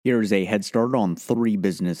Here's a head start on 3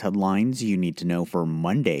 business headlines you need to know for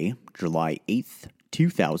Monday, July 8th,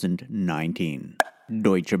 2019.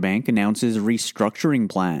 Deutsche Bank announces restructuring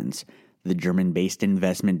plans. The German-based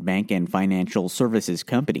investment bank and financial services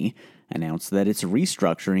company announced that it's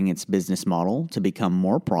restructuring its business model to become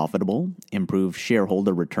more profitable, improve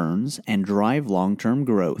shareholder returns, and drive long-term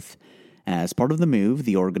growth. As part of the move,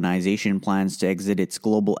 the organization plans to exit its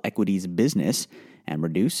global equities business and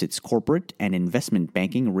reduce its corporate and investment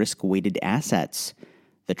banking risk-weighted assets.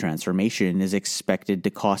 The transformation is expected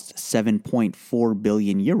to cost 7.4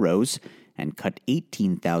 billion euros and cut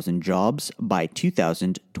 18,000 jobs by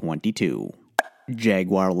 2022.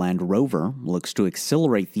 Jaguar Land Rover looks to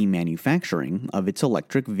accelerate the manufacturing of its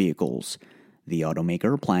electric vehicles. The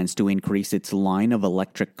automaker plans to increase its line of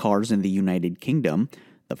electric cars in the United Kingdom.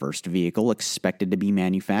 The first vehicle expected to be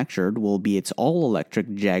manufactured will be its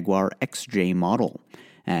all-electric Jaguar XJ model.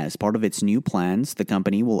 As part of its new plans, the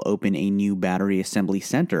company will open a new battery assembly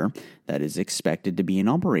center that is expected to be in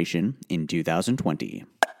operation in 2020.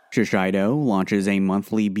 Shiseido launches a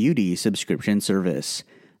monthly beauty subscription service.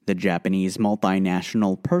 The Japanese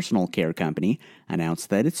multinational personal care company announced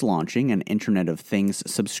that it's launching an Internet of Things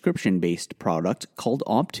subscription-based product called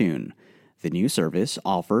Optune. The new service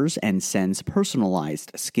offers and sends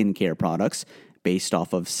personalized skincare products based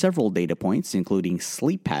off of several data points, including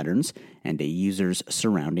sleep patterns and a user's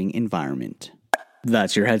surrounding environment.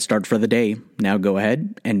 That's your head start for the day. Now go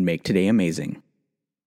ahead and make today amazing.